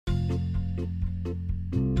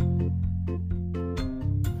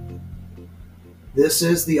This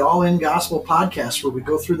is the All In Gospel podcast where we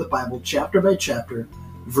go through the Bible chapter by chapter,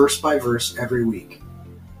 verse by verse every week.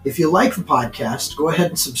 If you like the podcast, go ahead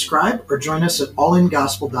and subscribe or join us at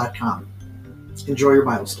allingospel.com. Enjoy your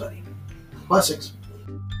Bible study. Blessings.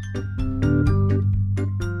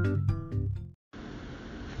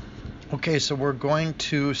 Okay, so we're going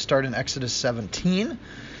to start in Exodus 17.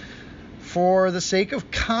 For the sake of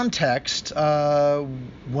context,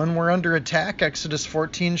 when we're under attack, Exodus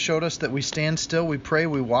 14 showed us that we stand still, we pray,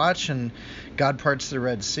 we watch, and God parts the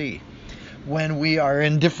Red Sea. When we are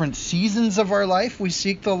in different seasons of our life, we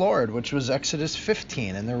seek the Lord, which was Exodus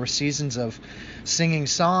 15. And there were seasons of singing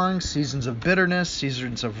songs, seasons of bitterness,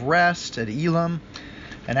 seasons of rest at Elim.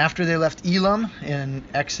 And after they left Elim in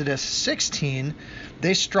Exodus 16,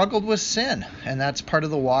 they struggled with sin. And that's part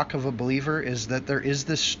of the walk of a believer, is that there is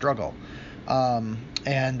this struggle. And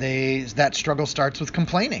that struggle starts with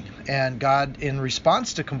complaining. And God, in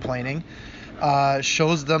response to complaining,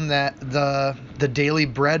 shows them that the daily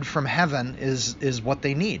bread from heaven is what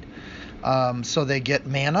they need. So they get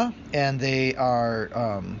manna, and they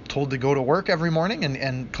are told to go to work every morning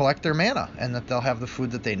and collect their manna, and that they'll have the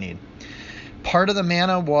food that they need. Part of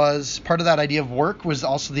that idea of work was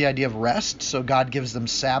also the idea of rest. So God gives them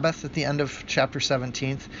Sabbath at the end of chapter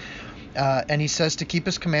 17. And he says to keep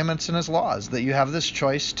his commandments and his laws, that you have this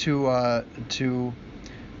choice to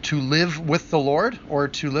live with the Lord or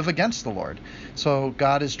to live against the Lord. So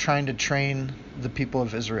God is trying to train the people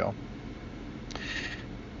of Israel.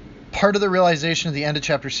 Part of the realization at the end of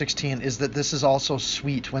chapter 16 is that this is also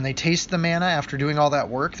sweet. When they taste the manna after doing all that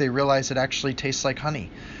work, they realize it actually tastes like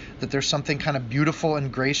honey. That there's something kind of beautiful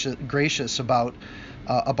and gracious about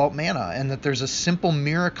manna, and that there's a simple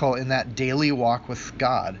miracle in that daily walk with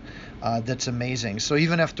God that's amazing. So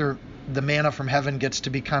even after the manna from heaven gets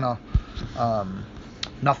to be kind of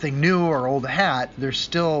nothing new or old hat, there's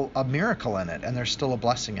still a miracle in it, and there's still a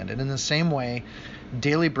blessing in it. And in the same way,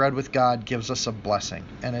 daily bread with God gives us a blessing,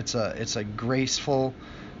 and it's a graceful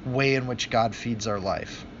way in which God feeds our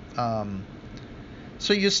life.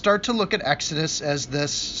 So you start to look at Exodus as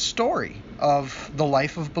this story of the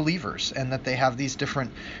life of believers, and that they have these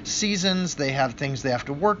different seasons, they have things they have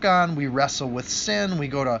to work on, we wrestle with sin, we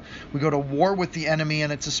go to war with the enemy,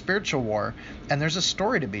 and it's a spiritual war, and there's a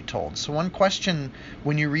story to be told. So one question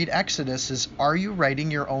when you read Exodus is, are you writing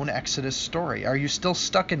your own Exodus story? Are you still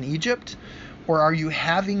stuck in Egypt? Or are you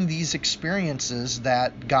having these experiences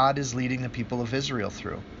that God is leading the people of Israel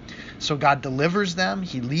through? So God delivers them,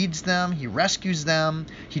 he leads them, he rescues them,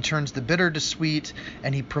 he turns the bitter to sweet,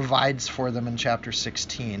 and he provides for them in chapter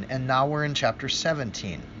 16. And now we're in chapter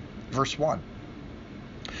 17, verse 1.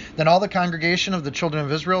 Then all the congregation of the children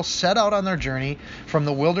of Israel set out on their journey from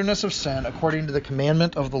the wilderness of Sin according to the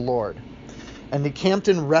commandment of the Lord. And they camped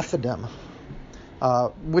in Rephidim,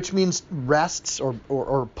 which means rests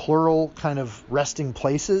or plural kind of resting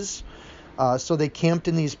places. So they camped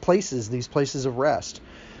in these places of rest.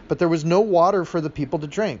 But there was no water for the people to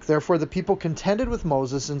drink. Therefore the people contended with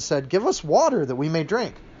Moses and said, "Give us water that we may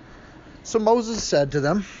drink." So Moses said to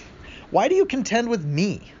them, "Why do you contend with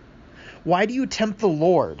me? Why do you tempt the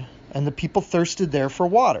Lord?" And the people thirsted there for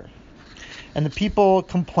water. And the people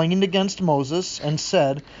complained against Moses and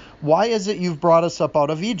said, "Why is it you've brought us up out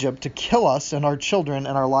of Egypt to kill us and our children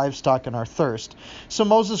and our livestock and our thirst?" So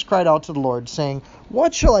Moses cried out to the Lord, saying,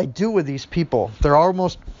 "What shall I do with these people? They're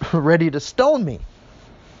almost ready to stone me."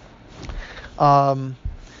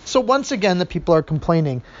 So once again, the people are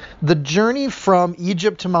complaining. The journey from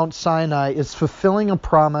Egypt to Mount Sinai is fulfilling a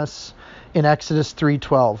promise in Exodus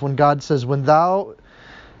 3:12, when God says, when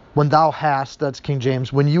thou hast, that's King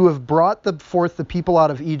James, when you have brought forth the people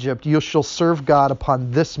out of Egypt, you shall serve God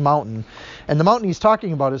upon this mountain. And the mountain he's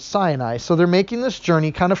talking about is Sinai. So they're making this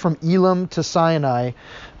journey kind of from Elim to Sinai,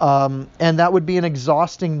 and that would be an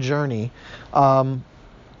exhausting journey.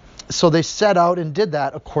 So they set out and did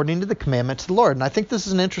that according to the commandment of the Lord. And I think this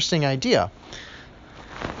is an interesting idea.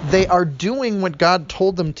 They are doing what God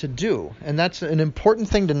told them to do. And that's an important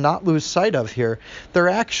thing to not lose sight of here. They're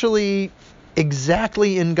actually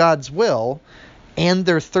exactly in God's will, and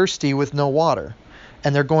they're thirsty with no water.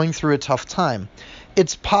 And they're going through a tough time.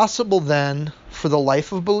 It's possible then for the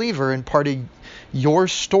life of a believer, and part of your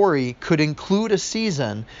story could include a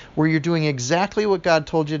season where you're doing exactly what God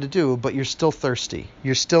told you to do, but you're still thirsty.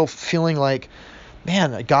 You're still feeling like,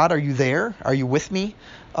 man, God, are you there? Are you with me?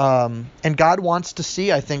 And God wants to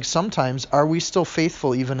see, I think, sometimes, are we still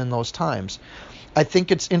faithful even in those times? I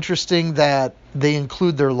think it's interesting that they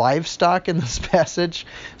include their livestock in this passage.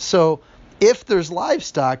 So if there's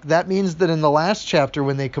livestock, that means that in the last chapter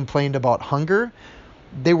when they complained about hunger,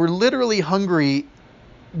 they were literally hungry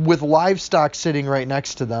with livestock sitting right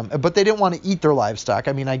next to them, but they didn't want to eat their livestock.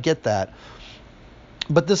 I mean, I get that.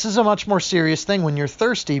 But this is a much more serious thing when you're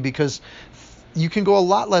thirsty, because you can go a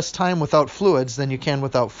lot less time without fluids than you can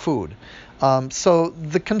without food. So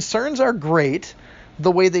the concerns are great.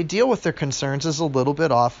 The way they deal with their concerns is a little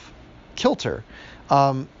bit off kilter.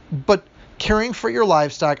 But caring for your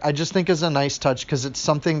livestock, I just think is a nice touch, because it's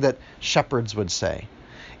something that shepherds would say.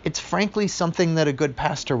 It's frankly something that a good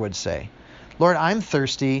pastor would say. Lord, I'm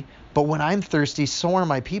thirsty, but when I'm thirsty, so are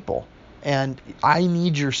my people. And I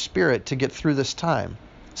need your Spirit to get through this time.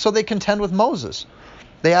 So they contend with Moses.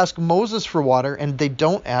 They ask Moses for water, and they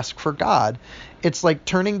don't ask for God. It's like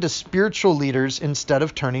turning to spiritual leaders instead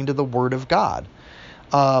of turning to the Word of God.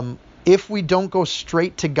 If we don't go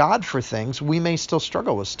straight to God for things, we may still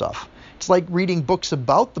struggle with stuff. It's like reading books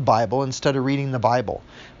about the Bible instead of reading the Bible.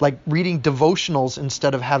 Like reading devotionals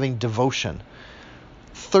instead of having devotion.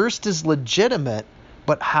 Thirst is legitimate,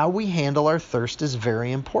 but how we handle our thirst is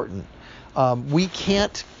very important. We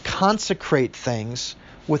can't consecrate things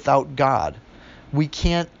without God. We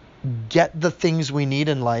can't get the things we need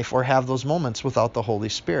in life or have those moments without the Holy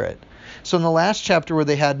Spirit. So in the last chapter where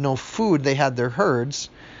they had no food, they had their herds.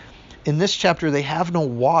 In this chapter, they have no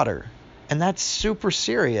water. And that's super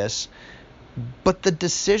serious. But the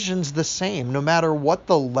decision's the same. No matter what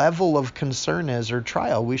the level of concern is or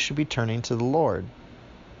trial, we should be turning to the Lord.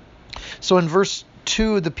 So in verse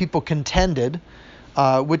 2, the people contended,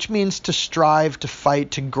 which means to strive, to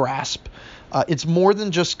fight, to grasp. It's more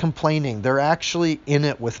than just complaining. They're actually in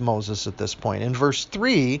it with Moses at this point. In verse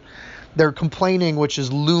 3, they're complaining, which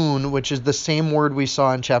is loon, which is the same word we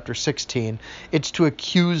saw in chapter 16. It's to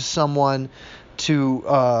accuse someone,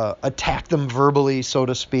 to attack them verbally, so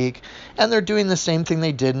to speak. And they're doing the same thing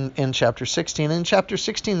they did in chapter 16. In chapter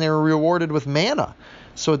 16, they were rewarded with manna.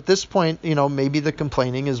 So at this point, maybe the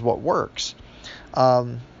complaining is what works.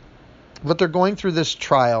 But they're going through this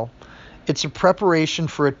trial. It's a preparation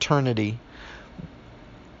for eternity.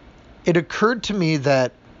 It occurred to me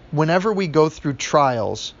that whenever we go through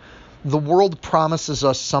trials, the world promises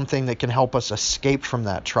us something that can help us escape from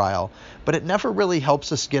that trial, but it never really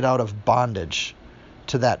helps us get out of bondage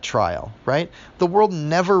to that trial, right? The world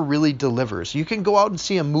never really delivers. You can go out and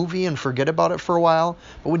see a movie and forget about it for a while,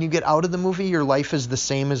 but when you get out of the movie, your life is the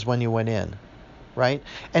same as when you went in, right?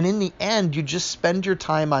 And in the end, you just spend your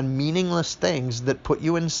time on meaningless things that put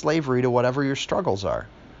you in slavery to whatever your struggles are,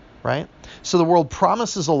 right? So the world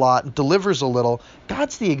promises a lot, delivers a little.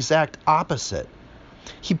 God's the exact opposite.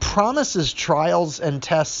 He promises trials and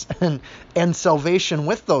tests and salvation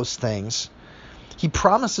with those things. He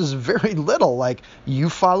promises very little, like, you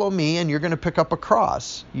follow me and you're going to pick up a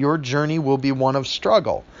cross. Your journey will be one of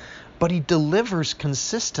struggle. But he delivers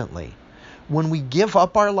consistently. When we give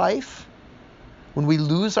up our life, when we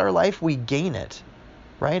lose our life, we gain it,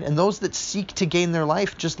 right? And those that seek to gain their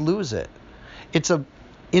life just lose it. It's a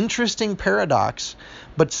interesting paradox,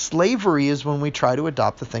 but slavery is when we try to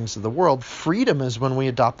adopt the things of the world. Freedom is when we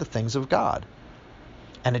adopt the things of God.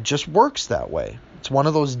 And it just works that way. It's one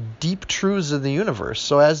of those deep truths of the universe.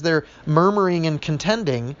 So as they're murmuring and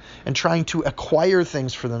contending and trying to acquire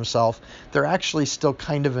things for themselves, they're actually still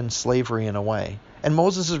kind of in slavery in a way. And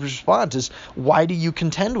Moses' response is, why do you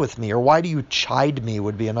contend with me? Or why do you chide me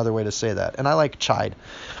would be another way to say that. And I like chide.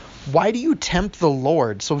 Why do you tempt the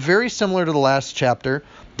Lord? So very similar to the last chapter,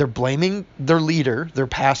 they're blaming their leader, their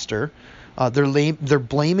pastor. They're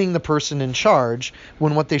blaming the person in charge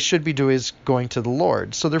when what they should be doing is going to the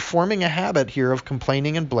Lord. So they're forming a habit here of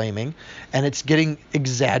complaining and blaming, and it's getting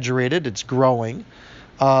exaggerated. It's growing.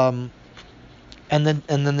 And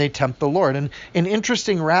then they tempt the Lord. And an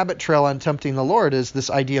interesting rabbit trail on tempting the Lord is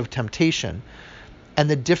this idea of temptation and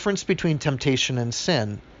the difference between temptation and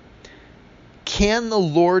sin. Can the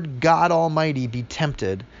Lord God Almighty be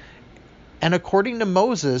tempted? And according to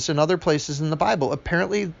Moses and other places in the Bible,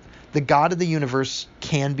 apparently the God of the universe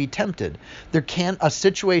can be tempted. A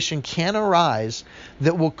situation can arise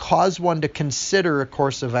that will cause one to consider a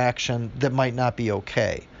course of action that might not be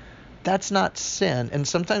okay. That's not sin. And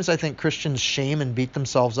sometimes I think Christians shame and beat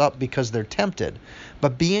themselves up because they're tempted.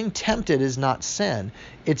 But being tempted is not sin.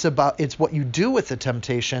 It's what you do with the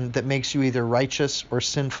temptation that makes you either righteous or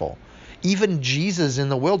sinful. Even Jesus in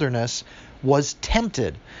the wilderness was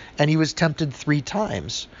tempted, and he was tempted 3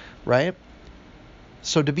 times, right?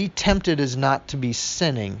 So to be tempted is not to be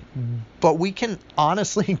sinning, but we can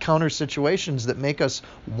honestly encounter situations that make us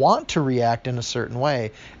want to react in a certain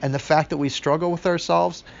way. And the fact that we struggle with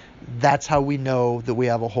ourselves, that's how we know that we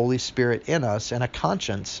have a Holy Spirit in us and a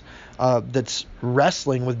conscience that's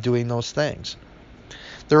wrestling with doing those things.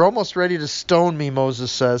 They're almost ready to stone me, Moses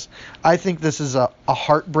says. I think this is a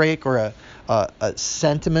heartbreak or a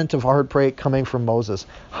sentiment of heartbreak coming from Moses.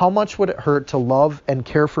 How much would it hurt to love and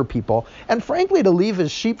care for people, and frankly to leave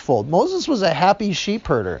his sheepfold? Moses was a happy sheep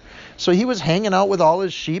herder, so he was hanging out with all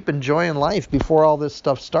his sheep, enjoying life before all this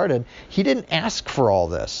stuff started. He didn't ask for all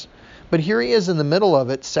this, but here he is in the middle of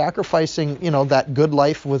it, sacrificing, that good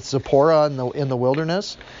life with Zipporah in the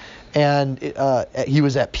wilderness. And he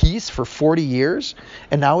was at peace for 40 years,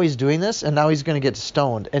 and now he's doing this, and now he's going to get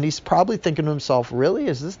stoned. And he's probably thinking to himself, really?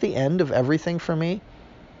 Is this the end of everything for me?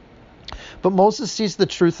 But Moses sees the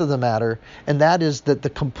truth of the matter, and that is that the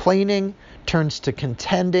complaining turns to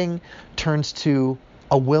contending, turns to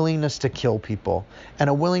a willingness to kill people, and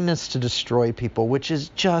a willingness to destroy people, which is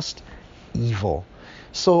just evil.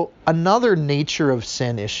 So another nature of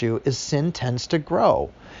sin issue is sin tends to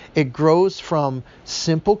grow. It grows from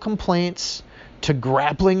simple complaints to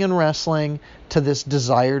grappling and wrestling to this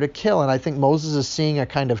desire to kill. And I think Moses is seeing a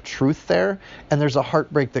kind of truth there, and there's a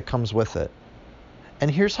heartbreak that comes with it.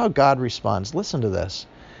 And here's how God responds. Listen to this.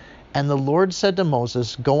 And the Lord said to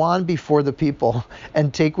Moses, go on before the people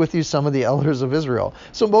and take with you some of the elders of Israel.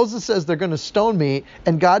 So Moses says they're going to stone me,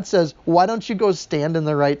 and God says, why don't you go stand in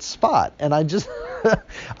the right spot? And I just,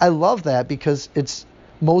 I love that, because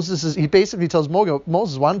he basically tells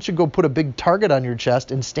Moses, why don't you go put a big target on your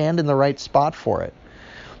chest and stand in the right spot for it?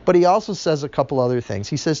 But he also says a couple other things.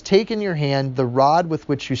 He says, take in your hand the rod with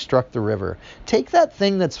which you struck the river. Take that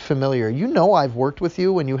thing that's familiar. You know I've worked with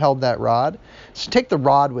you when you held that rod. So take the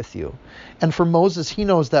rod with you. And for Moses, he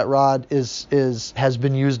knows that rod has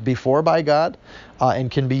been used before by God and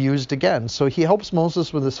can be used again. So he helps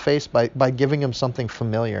Moses with his face by giving him something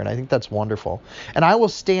familiar. And I think that's wonderful. And I will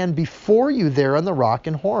stand before you there on the rock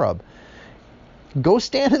in Horeb. Go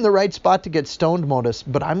stand in the right spot to get stoned, Moses,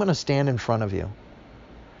 but I'm going to stand in front of you.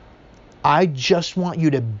 I just want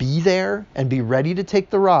you to be there and be ready to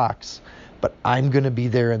take the rocks, but I'm going to be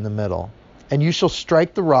there in the middle. And you shall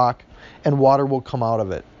strike the rock, and water will come out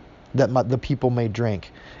of it, that the people may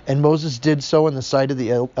drink. And Moses did so in the sight of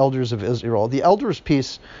the elders of Israel. The elders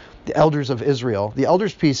piece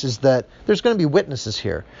is that there's going to be witnesses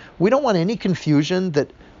here. We don't want any confusion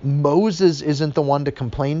that Moses isn't the one to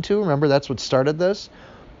complain to. Remember, that's what started this.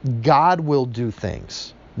 God will do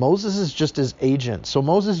things. Moses is just his agent. So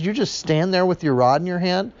Moses, you just stand there with your rod in your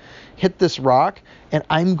hand, hit this rock, and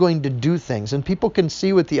I'm going to do things. And people can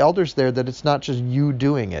see with the elders there that it's not just you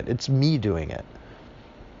doing it, it's me doing it.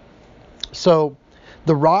 So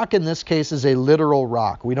the rock in this case is a literal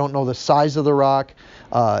rock. We don't know the size of the rock.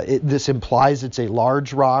 This implies it's a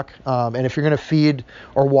large rock. And if you're going to feed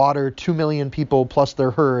or water 2 million people plus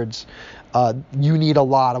their herds, you need a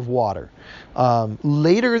lot of water.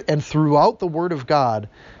 Later and throughout the Word of God,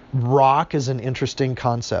 rock is an interesting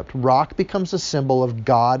concept. Rock becomes a symbol of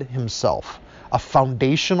God himself, a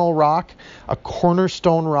foundational rock, a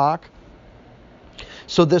cornerstone rock.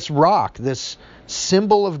 So this rock, this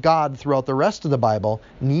symbol of God throughout the rest of the Bible,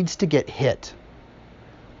 needs to get hit.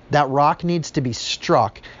 That rock needs to be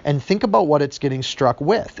struck. And think about what it's getting struck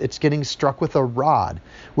with. It's getting struck with a rod,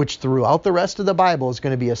 which throughout the rest of the Bible is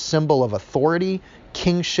going to be a symbol of authority,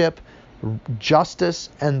 kingship, justice,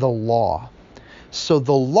 and the law. So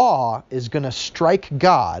the law is going to strike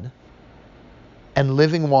God, and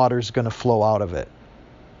living water is going to flow out of it.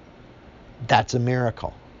 That's a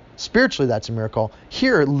miracle. Spiritually, that's a miracle.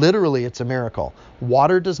 Here, literally, it's a miracle.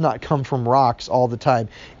 Water does not come from rocks all the time.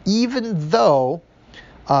 Even though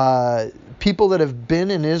people that have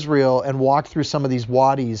been in Israel and walked through some of these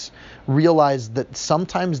wadis realize that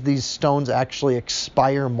sometimes these stones actually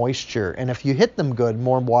expire moisture. And if you hit them good,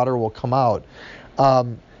 more water will come out.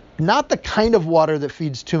 Not the kind of water that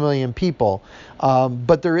feeds 2 million people,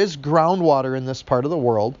 but there is groundwater in this part of the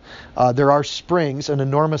world. There are springs, an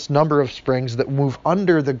enormous number of springs that move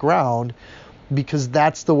under the ground, because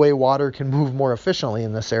that's the way water can move more efficiently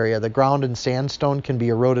in this area. The ground and sandstone can be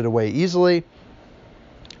eroded away easily,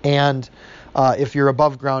 and if you're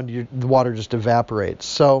above ground, the water just evaporates.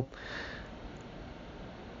 So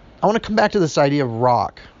I want to come back to this idea of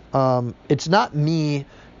rock. It's not me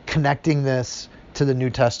connecting this to the New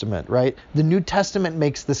Testament, right? The New Testament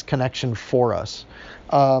makes this connection for us.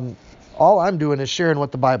 All I'm doing is sharing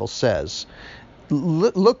what the Bible says.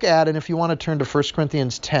 Look at, and if you want to turn to 1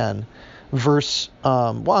 Corinthians 10,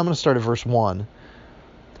 I'm going to start at verse 1.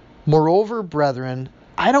 Moreover, brethren,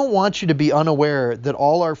 I don't want you to be unaware that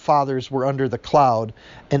all our fathers were under the cloud,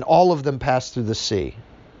 and all of them passed through the sea,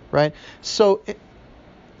 right? So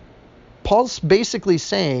Paul's basically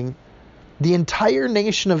saying the entire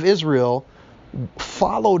nation of Israel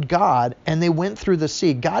followed God, and they went through the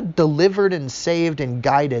sea. God delivered and saved and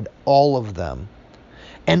guided all of them.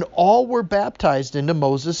 And all were baptized into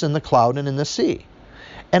Moses in the cloud and in the sea.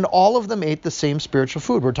 And all of them ate the same spiritual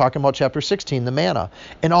food. We're talking about chapter 16, the manna.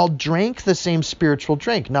 And all drank the same spiritual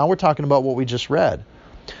drink. Now we're talking about what we just read.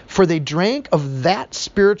 For they drank of that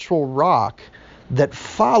spiritual rock that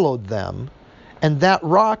followed them, and that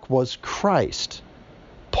rock was Christ.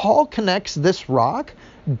 Paul connects this rock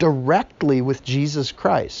directly with Jesus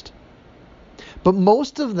Christ. But with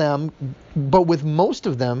most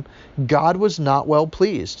of them, God was not well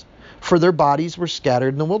pleased, for their bodies were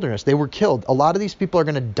scattered in the wilderness. They were killed. A lot of these people are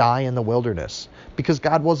going to die in the wilderness because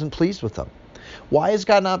God wasn't pleased with them. Why is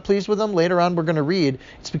God not pleased with them? Later on we're going to read,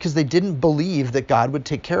 it's because they didn't believe that God would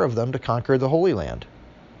take care of them to conquer the Holy Land,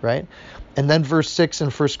 right? And then verse 6 in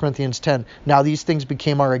 1 Corinthians 10, now these things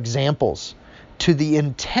became our examples, to the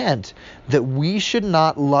intent that we should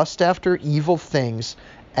not lust after evil things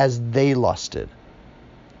as they lusted.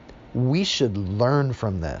 We should learn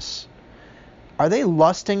from this. Are they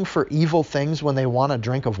lusting for evil things when they want a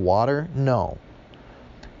drink of water? No.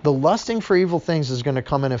 The lusting for evil things is going to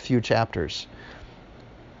come in a few chapters.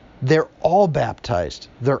 They're all baptized.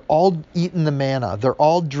 They're all eating the manna. They're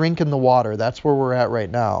all drinking the water. That's where we're at right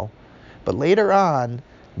now. But later on,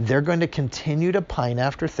 they're going to continue to pine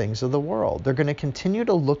after things of the world. They're going to continue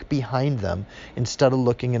to look behind them instead of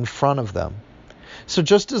looking in front of them. So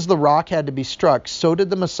just as the rock had to be struck, so did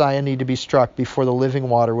the Messiah need to be struck before the living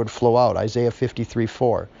water would flow out. Isaiah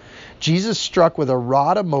 53:4. Jesus struck with a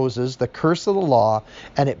rod of Moses, the curse of the law,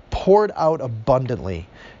 and it poured out abundantly.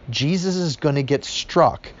 Jesus is going to get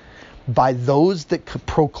struck by those that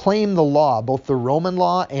proclaim the law, both the Roman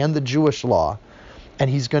law and the Jewish law. And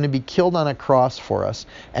he's going to be killed on a cross for us.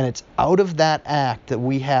 And it's out of that act that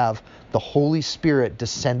we have the Holy Spirit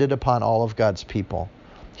descended upon all of God's people.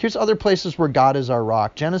 Here's other places where God is our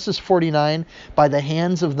rock. Genesis 49, by the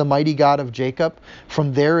hands of the mighty God of Jacob.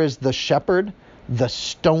 From there is the shepherd, the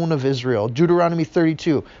stone of Israel. Deuteronomy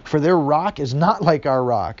 32, for their rock is not like our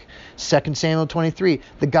rock. 2 Samuel 23,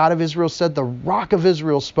 the God of Israel said, the rock of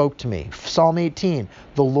Israel spoke to me. Psalm 18,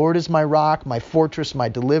 the Lord is my rock, my fortress, my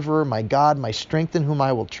deliverer, my God, my strength in whom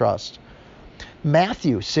I will trust.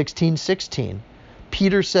 Matthew 16:16,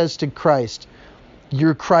 Peter says to Christ,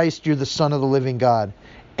 you're Christ, you're the Son of the living God.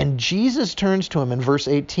 And Jesus turns to him in verse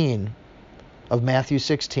 18 of Matthew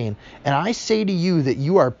 16, and I say to you that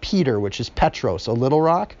you are Peter, which is Petros, a little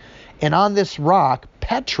rock, and on this rock,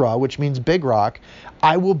 Petra, which means big rock,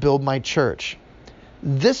 I will build my church.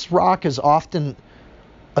 This rock is often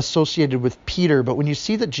associated with Peter, but when you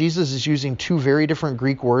see that Jesus is using two very different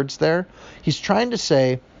Greek words there, he's trying to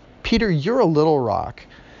say, Peter, you're a little rock,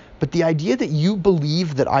 but the idea that you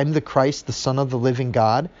believe that I'm the Christ, the Son of the living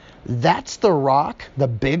God, that's the rock, the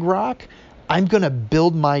big rock, I'm going to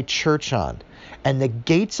build my church on. And the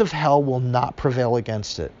gates of hell will not prevail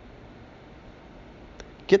against it.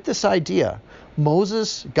 Get this idea.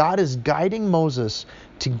 God is guiding Moses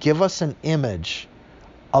to give us an image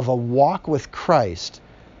of a walk with Christ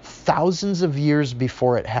thousands of years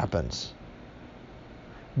before it happens.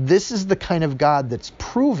 This is the kind of God that's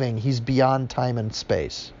proving he's beyond time and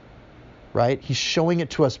space. Right? He's showing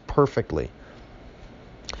it to us perfectly.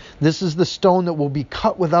 This is the stone that will be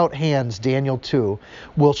cut without hands, Daniel 2,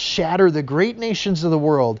 will shatter the great nations of the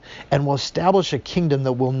world and will establish a kingdom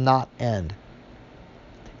that will not end.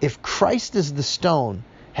 If Christ is the stone,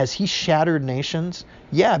 has he shattered nations?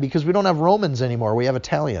 Yeah, because we don't have Romans anymore. We have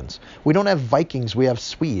Italians. We don't have Vikings. We have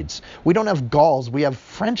Swedes. We don't have Gauls. We have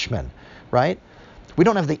Frenchmen, right? We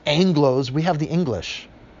don't have the Anglos. We have the English.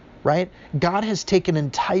 Right? God has taken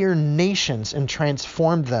entire nations and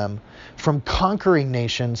transformed them from conquering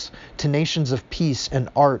nations to nations of peace and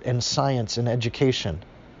art and science and education.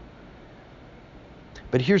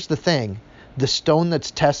 But here's the thing. The stone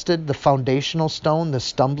that's tested, the foundational stone, the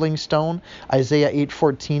stumbling stone, Isaiah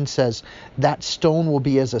 8:14 says, that stone will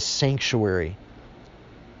be as a sanctuary.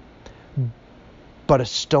 But a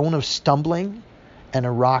stone of stumbling and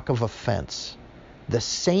a rock of offense. The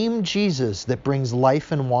same Jesus that brings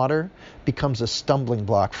life and water becomes a stumbling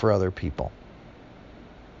block for other people.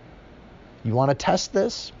 You want to test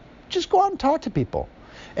this? Just go out and talk to people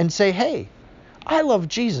and say, hey, I love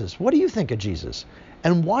Jesus. What do you think of Jesus?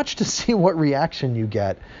 And watch to see what reaction you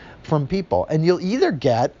get from people. And you'll either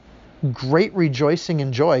get great rejoicing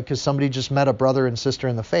and joy because somebody just met a brother and sister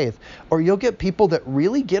in the faith, or you'll get people that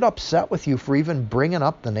really get upset with you for even bringing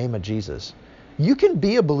up the name of Jesus. You can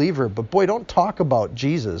be a believer, but boy, don't talk about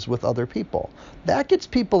Jesus with other people. That gets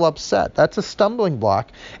people upset. That's a stumbling block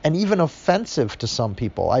and even offensive to some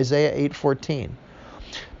people. Isaiah 8:14.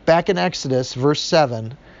 Back in Exodus, verse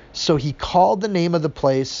 7, so he called the name of the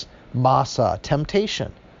place Massah,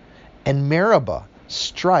 temptation, and Meribah,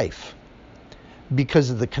 strife. because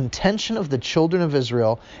of the contention of the children of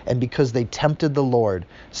Israel and because they tempted the Lord,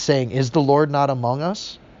 saying, "Is the Lord not among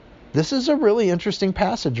us?" This is a really interesting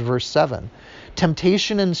passage, verse 7.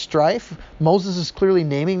 Temptation and strife, Moses is clearly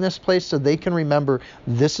naming this place so they can remember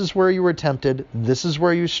this is where you were tempted, this is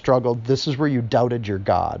where you struggled, this is where you doubted your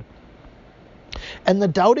God. And the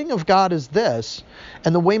doubting of God is this,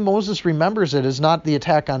 and the way Moses remembers it is not the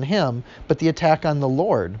attack on him, but the attack on the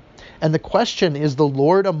Lord. And the question, is the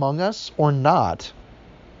Lord among us or not?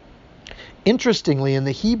 Interestingly, in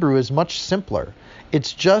the Hebrew is much simpler.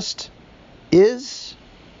 It's just, is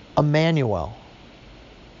Emmanuel,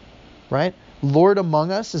 right? Lord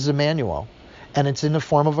among us is Emmanuel, and it's in the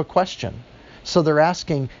form of a question. So they're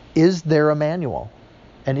asking, is there Emmanuel?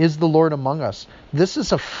 And is the Lord among us? This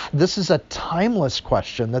is a timeless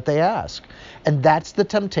question that they ask. And that's the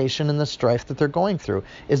temptation and the strife that they're going through,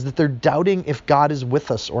 is that they're doubting if God is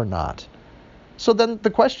with us or not. So then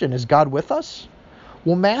the question, is God with us?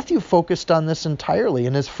 Well, Matthew focused on this entirely.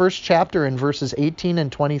 In his first chapter, in verses 18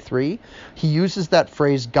 and 23, he uses that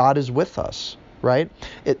phrase, God is with us, right?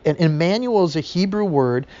 And Emmanuel is a Hebrew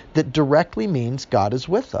word that directly means God is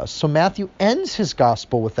with us. So Matthew ends his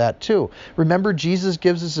gospel with that too. Remember, Jesus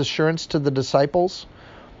gives his assurance to the disciples?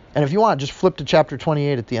 And if you want, just flip to chapter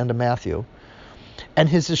 28 at the end of Matthew. And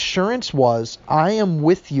his assurance was, I am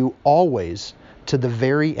with you always to the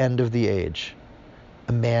very end of the age.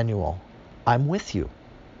 Emmanuel, I'm with you.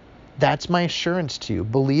 That's my assurance to you.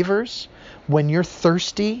 Believers, when you're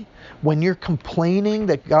thirsty, when you're complaining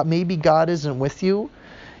that maybe God isn't with you,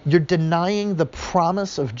 you're denying the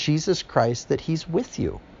promise of Jesus Christ that he's with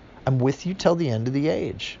you. I'm with you till the end of the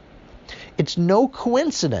age. It's no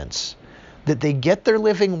coincidence that they get their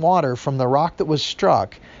living water from the rock that was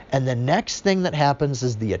struck, and the next thing that happens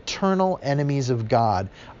is the eternal enemies of God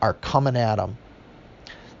are coming at them.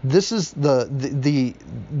 This is the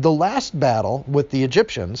last battle with the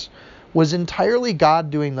Egyptians was entirely God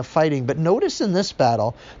doing the fighting. But notice in this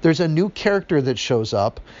battle, there's a new character that shows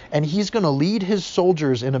up, and he's going to lead his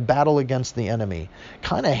soldiers in a battle against the enemy.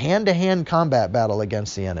 Kind of hand-to-hand combat battle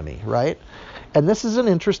against the enemy, right? And this is an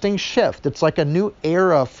interesting shift. It's like a new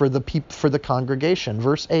era for the congregation.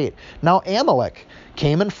 Verse 8. Now Amalek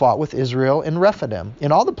came and fought with Israel in Rephidim.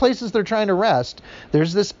 In all the places they're trying to rest,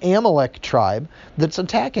 there's this Amalek tribe that's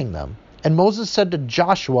attacking them. And Moses said to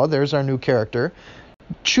Joshua, there's our new character,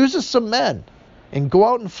 choose us some men and go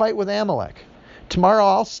out and fight with Amalek. Tomorrow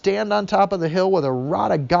I'll stand on top of the hill with a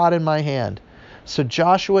rod of God in my hand. So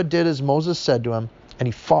Joshua did as Moses said to him, and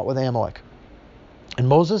he fought with Amalek. And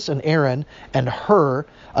Moses and Aaron and Hur,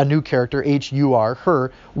 a new character, H-U-R,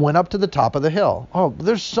 Hur, went up to the top of the hill. Oh,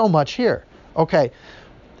 there's so much here. Okay.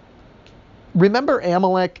 Remember,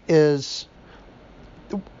 Amalek is...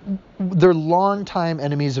 they're longtime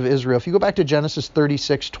enemies of Israel. If you go back to Genesis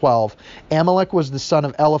 36:12, Amalek was the son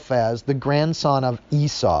of Eliphaz, the grandson of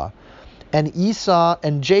Esau. And Esau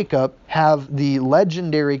and Jacob have the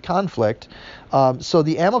legendary conflict. So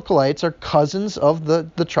the Amalekites are cousins of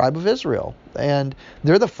the tribe of Israel. And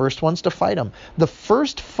they're the first ones to fight them. The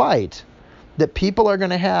first fight that people are going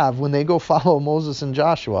to have when they go follow Moses and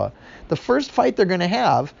Joshua, the first fight they're going to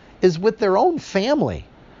have is with their own family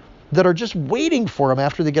that are just waiting for them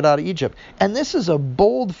after they get out of Egypt. And this is a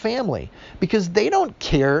bold family because they don't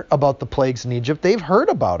care about the plagues in Egypt. They've heard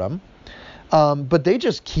about them. But they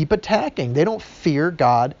just keep attacking. They don't fear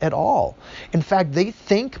God at all. In fact, they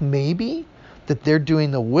think maybe that they're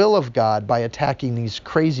doing the will of God by attacking these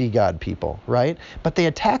crazy God people, right? But they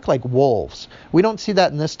attack like wolves. We don't see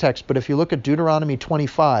that in this text, but if you look at Deuteronomy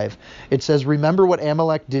 25, it says, remember what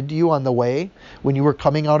Amalek did to you on the way when you were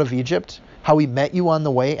coming out of Egypt? How he met you on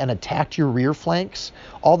the way and attacked your rear flanks?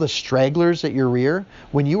 All the stragglers at your rear?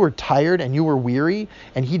 When you were tired and you were weary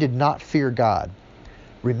and he did not fear God.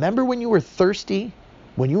 Remember when you were thirsty,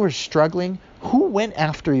 when you were struggling? Who went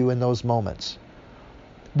after you in those moments?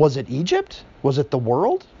 Was it Egypt? Was it the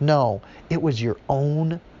world? No, it was your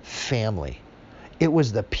own family. It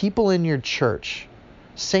was the people in your church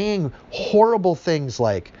saying horrible things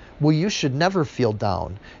like, well, you should never feel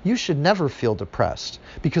down. You should never feel depressed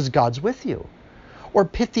because God's with you. Or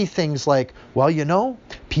pithy things like, well, you know,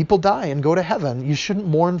 people die and go to heaven. You shouldn't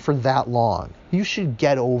mourn for that long. You should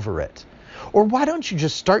get over it. Or why don't you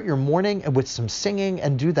just start your morning with some singing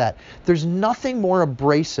and do that? There's nothing more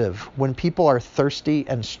abrasive when people are thirsty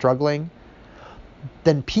and struggling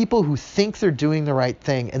than people who think they're doing the right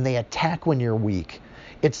thing and they attack when you're weak.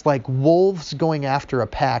 It's like wolves going after a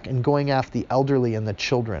pack and going after the elderly and the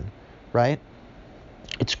children, right?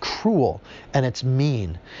 It's cruel and it's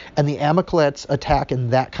mean. And the Amalekites attack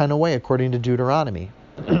in that kind of way, according to Deuteronomy.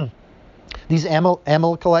 These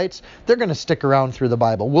Amalekites, they're going to stick around through the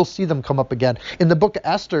Bible. We'll see them come up again. In the book of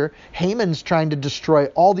Esther, Haman's trying to destroy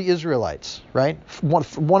all the Israelites, right?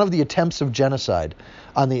 One of the attempts of genocide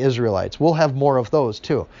on the Israelites. We'll have more of those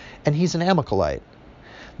too. And he's an Amalekite.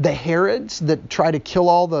 The Herods that try to kill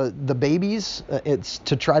all the babies, it's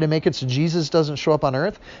to try to make it so Jesus doesn't show up on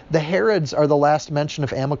earth. The Herods are the last mention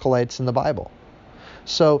of Amalekites in the Bible.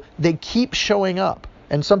 So they keep showing up.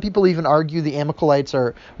 And some people even argue the Amalekites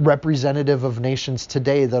are representative of nations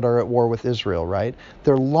today that are at war with Israel, right?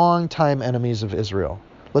 They're longtime enemies of Israel.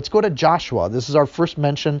 Let's go to Joshua. This is our first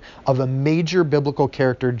mention of a major biblical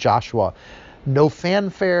character, Joshua. No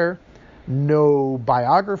fanfare, no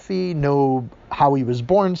biography, no how he was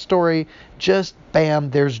born story. Just bam,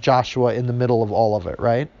 there's Joshua in the middle of all of it,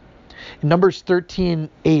 right? In Numbers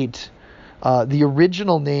 13:8, the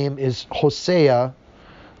original name is Hosea,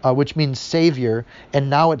 which means Savior, and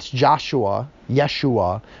now it's Joshua,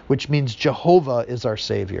 Yeshua, which means Jehovah is our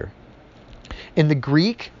Savior. In the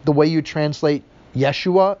Greek, the way you translate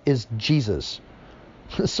Yeshua is Jesus.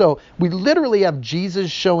 So we literally have Jesus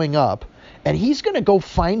showing up, and he's going to go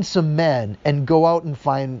find some men and go out and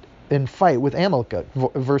fight with Amalek,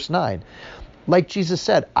 verse 9. Like Jesus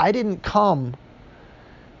said, I didn't come,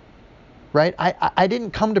 right? I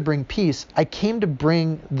didn't come to bring peace. I came to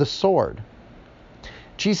bring the sword.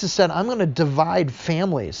 Jesus said, I'm going to divide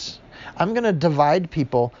families. I'm going to divide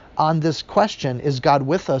people on this question, is God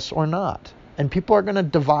with us or not? And people are going to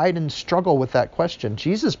divide and struggle with that question.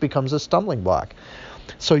 Jesus becomes a stumbling block.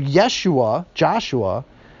 So Yeshua, Joshua,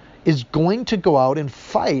 is going to go out and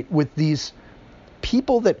fight with these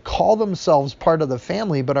people that call themselves part of the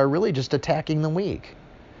family but are really just attacking the weak.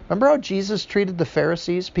 Remember how Jesus treated the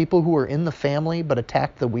Pharisees, people who were in the family but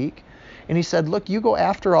attacked the weak? And he said, look, you go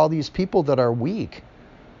after all these people that are weak,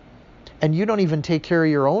 and you don't even take care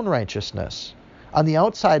of your own righteousness. On the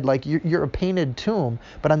outside, like you're a painted tomb,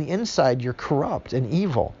 but on the inside, you're corrupt and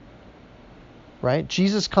evil. Right?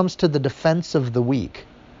 Jesus comes to the defense of the weak.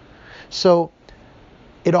 So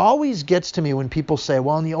it always gets to me when people say,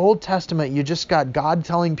 well, in the Old Testament, you just got God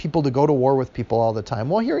telling people to go to war with people all the time.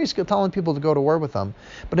 Well, here he's telling people to go to war with them.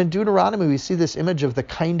 But in Deuteronomy, we see this image of the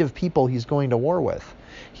kind of people he's going to war with.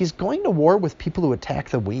 He's going to war with people who attack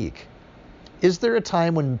the weak. Is there a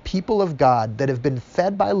time when people of God that have been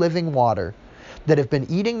fed by living water, that have been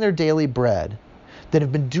eating their daily bread, that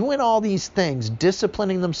have been doing all these things,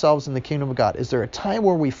 disciplining themselves in the kingdom of God, is there a time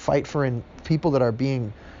where we fight for people that are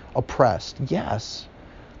being oppressed? Yes.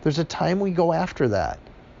 There's a time we go after that.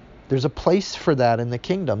 There's a place for that in the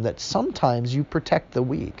kingdom, that sometimes you protect the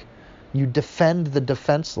weak. You defend the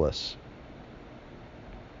defenseless.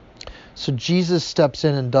 So Jesus steps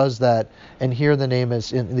in and does that, and here the name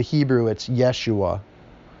is, in the Hebrew, it's Yeshua.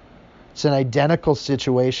 It's an identical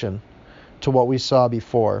situation to what we saw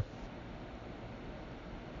before.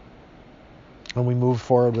 And we move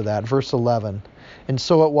forward with that. Verse 11. And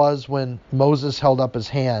so it was when Moses held up his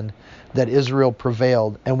hand that Israel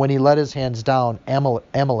prevailed, and when he let his hands down,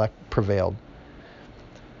 Amalek prevailed.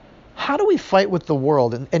 How do we fight with the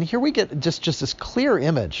world? And here we get just this clear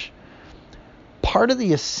image. Part of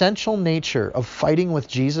the essential nature of fighting with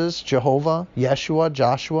Jesus, Jehovah, Yeshua,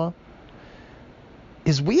 Joshua,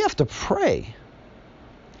 is we have to pray.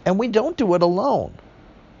 And we don't do it alone,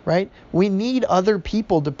 right? We need other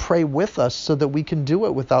people to pray with us so that we can do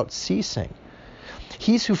it without ceasing.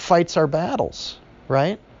 He's who fights our battles,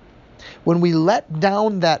 right? When we let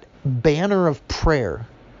down that banner of prayer,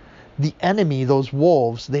 the enemy, those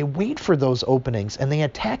wolves, they wait for those openings and they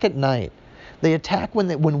attack at night. They attack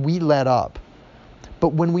when we let up.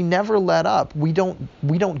 But when we never let up, we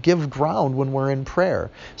don't give ground when we're in prayer.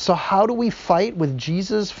 So how do we fight with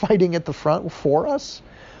Jesus fighting at the front for us?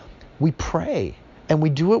 We pray, and we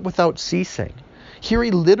do it without ceasing. Here he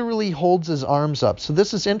literally holds his arms up. So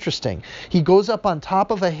this is interesting. He goes up on top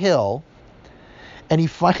of a hill, and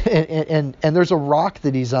and there's a rock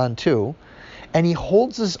that he's on too, and he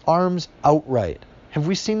holds his arms outright. Have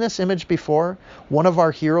we seen this image before? One of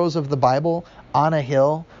our heroes of the Bible on a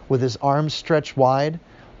hill with his arms stretched wide,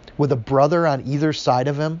 with a brother on either side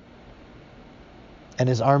of him, and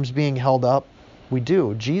his arms being held up. We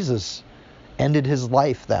do. Jesus ended his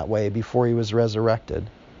life that way before he was resurrected.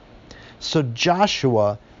 So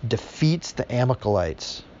Joshua defeats the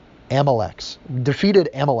Amalekites, defeated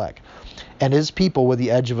Amalek and his people with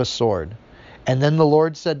the edge of a sword. And then the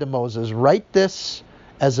Lord said to Moses, write this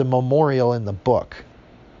as a memorial in the book.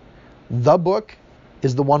 The book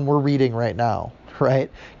is the one we're reading right now,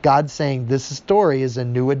 right? God's saying this story is a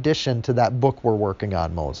new addition to that book we're working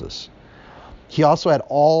on, Moses. He also had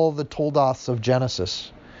all the Toldoths of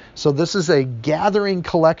Genesis. So this is a gathering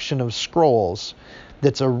collection of scrolls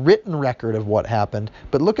that's a written record of what happened.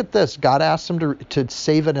 But look at this. God asked them to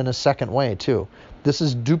save it in a second way too. This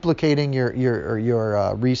is duplicating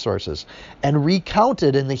your resources. And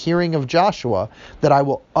recounted in the hearing of Joshua that I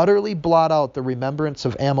will utterly blot out the remembrance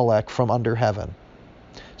of Amalek from under heaven.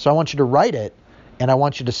 So I want you to write it, and I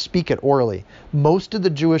want you to speak it orally. Most of the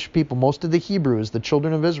Jewish people, most of the Hebrews, the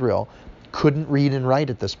children of Israel, couldn't read and write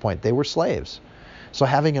at this point. They were slaves. So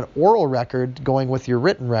having an oral record going with your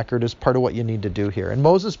written record is part of what you need to do here. And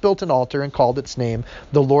Moses built an altar and called its name,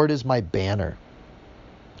 "The Lord is my banner."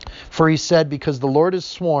 For he said, because the Lord has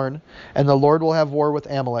sworn, and the Lord will have war with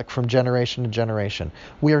Amalek from generation to generation.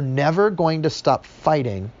 We are never going to stop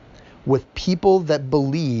fighting with people that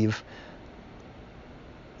believe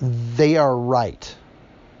they are right.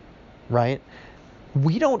 Right?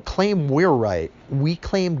 We don't claim we're right. We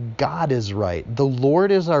claim God is right. The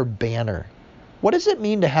Lord is our banner. What does it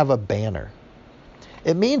mean to have a banner?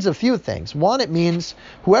 It means a few things. One, it means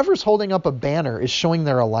whoever's holding up a banner is showing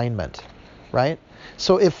their alignment, right?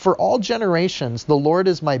 So if for all generations, the Lord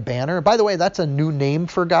is my banner. By the way, that's a new name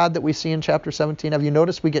for God that we see in chapter 17. Have you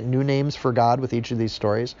noticed we get new names for God with each of these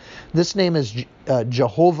stories? This name is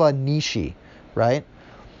Jehovah Nishi, right?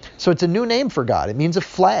 So it's a new name for God. It means a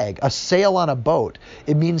flag, a sail on a boat.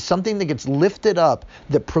 It means something that gets lifted up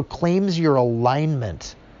that proclaims your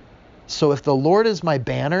alignment. So if the Lord is my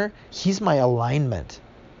banner, he's my alignment.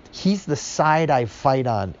 He's the side I fight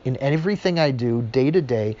on in everything I do day to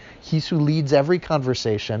day. He's who leads every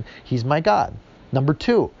conversation. He's my God. Number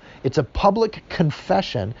two, it's a public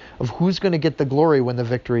confession of who's going to get the glory when the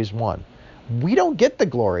victory is won. We don't get the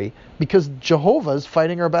glory because Jehovah's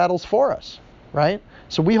fighting our battles for us, right?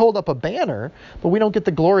 So we hold up a banner, but we don't get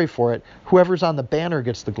the glory for it. Whoever's on the banner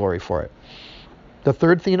gets the glory for it. The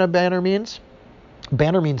third thing a banner means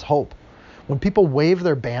hope. When people wave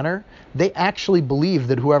their banner, they actually believe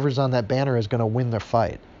that whoever's on that banner is going to win their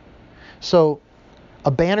fight. So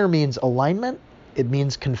a banner means alignment, it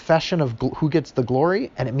means confession of who gets the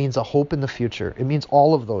glory, and it means a hope in the future. It means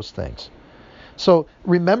all of those things. So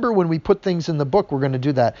remember, when we put things in the book, we're going to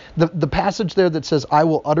do that. The passage there that says, I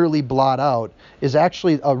will utterly blot out, is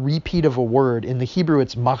actually a repeat of a word. In the Hebrew,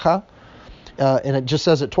 it's macha, and it just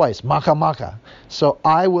says it twice, macha, macha. So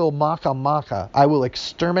I will macha, macha. I will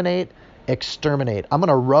exterminate. I'm going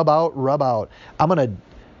to rub out. I'm going to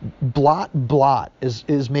blot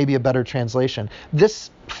is maybe a better translation.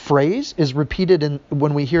 This phrase is repeated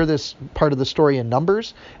when we hear this part of the story in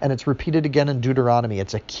Numbers, and it's repeated again in Deuteronomy.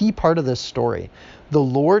 It's a key part of this story. The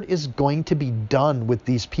Lord is going to be done with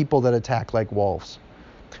these people that attack like wolves.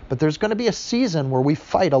 But there's going to be a season where we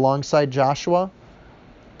fight alongside Joshua.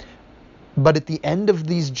 But at the end of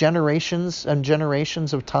these generations and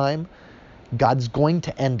generations of time, God's going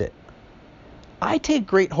to end it. I take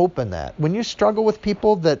great hope in that. When you struggle with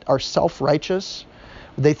people that are self-righteous,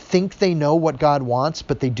 they think they know what God wants,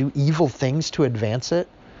 but they do evil things to advance it.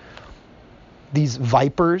 These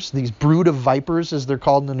vipers, these brood of vipers, as they're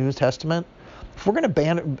called in the New Testament. If we're going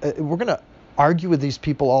to argue with these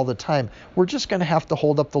people all the time, we're just going to have to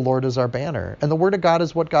hold up the Lord as our banner. And the Word of God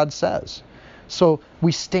is what God says. So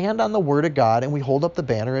we stand on the Word of God and we hold up the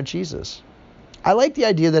banner of Jesus. I like the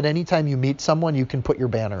idea that anytime you meet someone, you can put your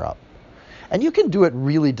banner up. And you can do it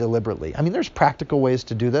really deliberately. I mean, there's practical ways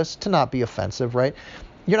to do this to not be offensive, right?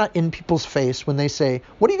 You're not in people's face when they say,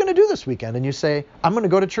 what are you going to do this weekend? And you say, I'm going to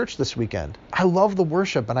go to church this weekend. I love the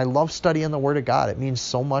worship and I love studying the Word of God. It means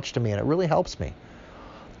so much to me and it really helps me.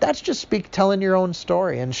 That's just telling your own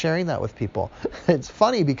story and sharing that with people. It's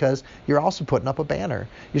funny because you're also putting up a banner.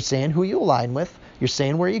 You're saying who you align with. You're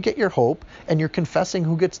saying where you get your hope. And you're confessing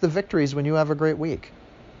who gets the victories when you have a great week.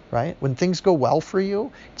 Right? When things go well for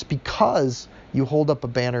you, it's because you hold up a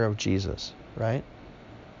banner of Jesus, right?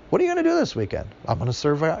 What are you going to do this weekend? I'm going to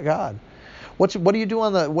serve God. What do you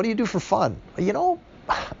do for fun?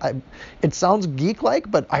 It sounds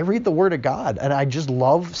geek-like, but I read the Word of God, and I just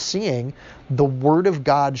love seeing the Word of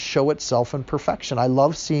God show itself in perfection. I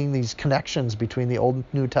love seeing these connections between the Old and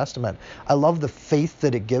New Testament. I love the faith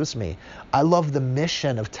that it gives me. I love the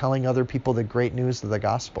mission of telling other people the great news of the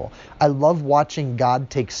gospel. I love watching God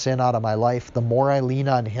take sin out of my life. The more I lean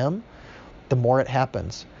on Him, the more it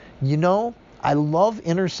happens. I love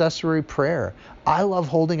intercessory prayer. I love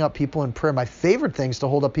holding up people in prayer. My favorite thing is to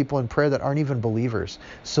hold up people in prayer that aren't even believers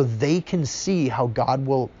so they can see how God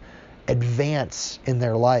will advance in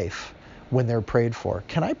their life when they're prayed for.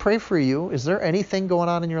 Can I pray for you? Is there anything going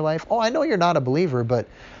on in your life? Oh, I know you're not a believer, but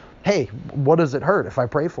hey, what does it hurt if I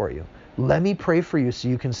pray for you? Let me pray for you so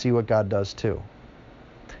you can see what God does too.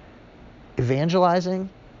 Evangelizing,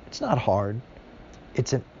 it's not hard.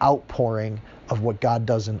 It's an outpouring of what God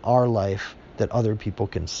does in our life that other people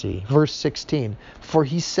can see. Verse 16, for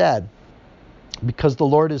he said, because the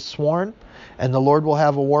Lord has sworn, and the Lord will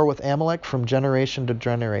have a war with Amalek from generation to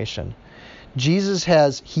generation. He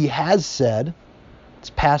has said, it's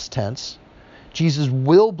past tense, Jesus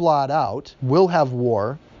will blot out, will have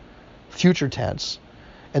war, future tense.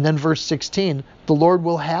 And then verse 16, the Lord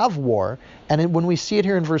will have war. And when we see it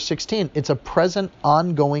here in verse 16, it's a present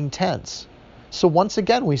ongoing tense. So once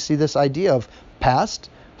again, we see this idea of past,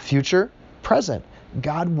 future, present.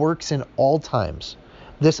 God works in all times.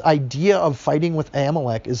 This idea of fighting with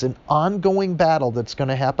Amalek is an ongoing battle that's going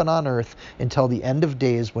to happen on earth until the end of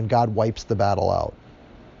days when God wipes the battle out.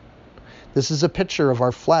 This is a picture of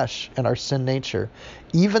our flesh and our sin nature.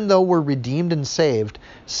 Even though we're redeemed and saved,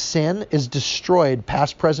 sin is destroyed,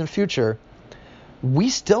 past, present, future. We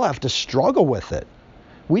still have to struggle with it.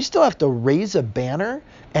 We still have to raise a banner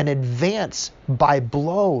and advance by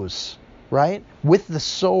blows, right? With the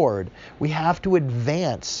sword. We have to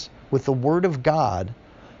advance with the Word of God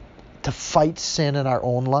to fight sin in our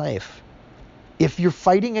own life. If you're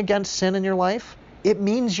fighting against sin in your life, it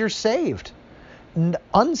means you're saved.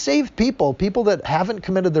 Unsaved people that haven't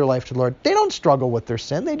committed their life to the Lord, they don't struggle with their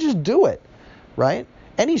sin. They just do it, right?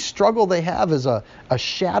 Any struggle they have is a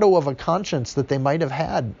shadow of a conscience that they might have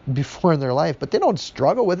had before in their life, but they don't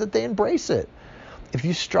struggle with it. They embrace it. If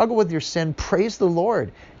you struggle with your sin, praise the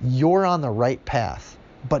Lord. You're on the right path,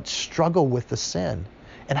 but struggle with the sin.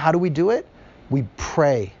 And how do we do it? We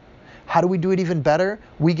pray. How do we do it even better?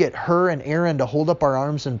 We get her and Aaron to hold up our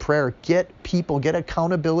arms in prayer. Get people, get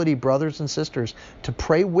accountability, brothers and sisters, to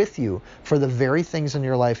pray with you for the very things in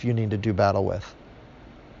your life you need to do battle with.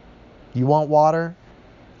 You want water?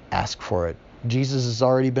 Ask for it. Jesus has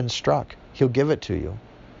already been struck. He'll give it to you.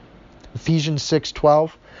 Ephesians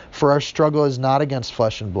 6:12, for our struggle is not against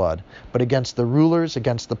flesh and blood, but against the rulers,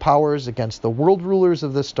 against the powers, against the world rulers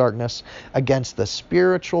of this darkness, against the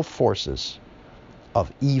spiritual forces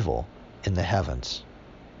of evil in the heavens.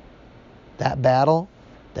 That battle's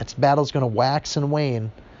going to wax and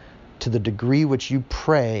wane to the degree which you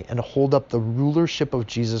pray and hold up the rulership of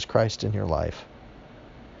Jesus Christ in your life.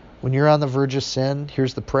 When you're on the verge of sin,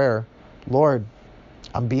 here's the prayer. Lord,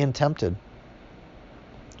 I'm being tempted.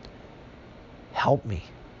 Help me.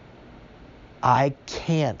 I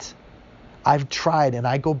can't. I've tried, and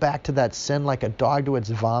I go back to that sin like a dog to its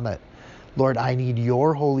vomit. Lord, I need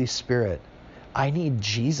your Holy Spirit. I need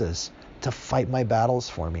Jesus to fight my battles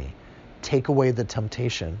for me. Take away the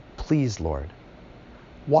temptation. Please, Lord.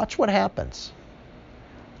 Watch what happens.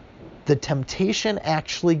 The temptation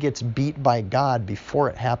actually gets beat by God before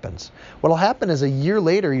it happens. What'll happen is a year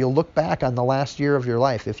later, you'll look back on the last year of your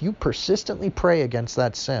life. If you persistently pray against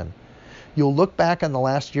that sin, you'll look back on the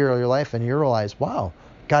last year of your life and you realize, wow,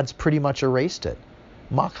 God's pretty much erased it.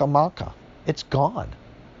 Maka maka. It's gone.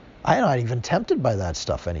 I'm not even tempted by that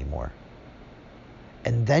stuff anymore.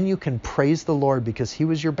 And then you can praise the Lord because He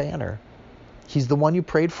was your banner. He's the one you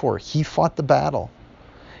prayed for. He fought the battle.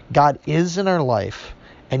 God is in our life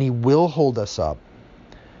and He will hold us up.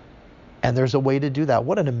 And there's a way to do that.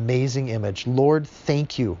 What an amazing image. Lord,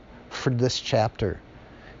 thank you for this chapter.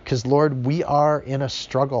 Because, Lord, we are in a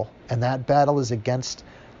struggle, and that battle is against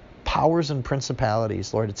powers and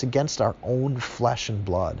principalities, Lord. It's against our own flesh and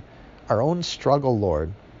blood. Our own struggle,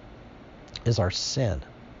 Lord, is our sin.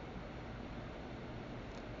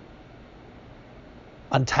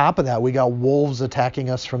 On top of that, we got wolves attacking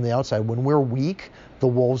us from the outside. When we're weak, the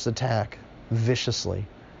wolves attack viciously.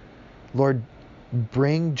 Lord,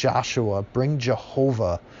 bring Joshua, bring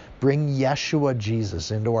Jehovah, bring Yeshua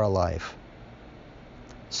Jesus into our life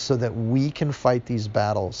so that we can fight these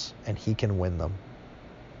battles and He can win them.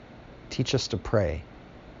 Teach us to pray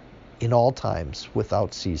in all times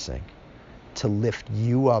without ceasing, to lift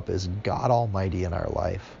you up as God Almighty in our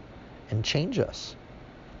life and change us.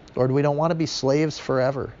 Lord, we don't want to be slaves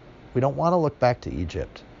forever. We don't want to look back to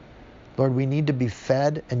Egypt. Lord, we need to be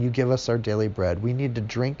fed and you give us our daily bread. We need to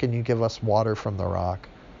drink and you give us water from the rock.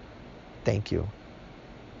 Thank you.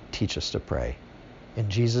 Teach us to pray. In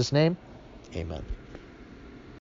Jesus' name, amen.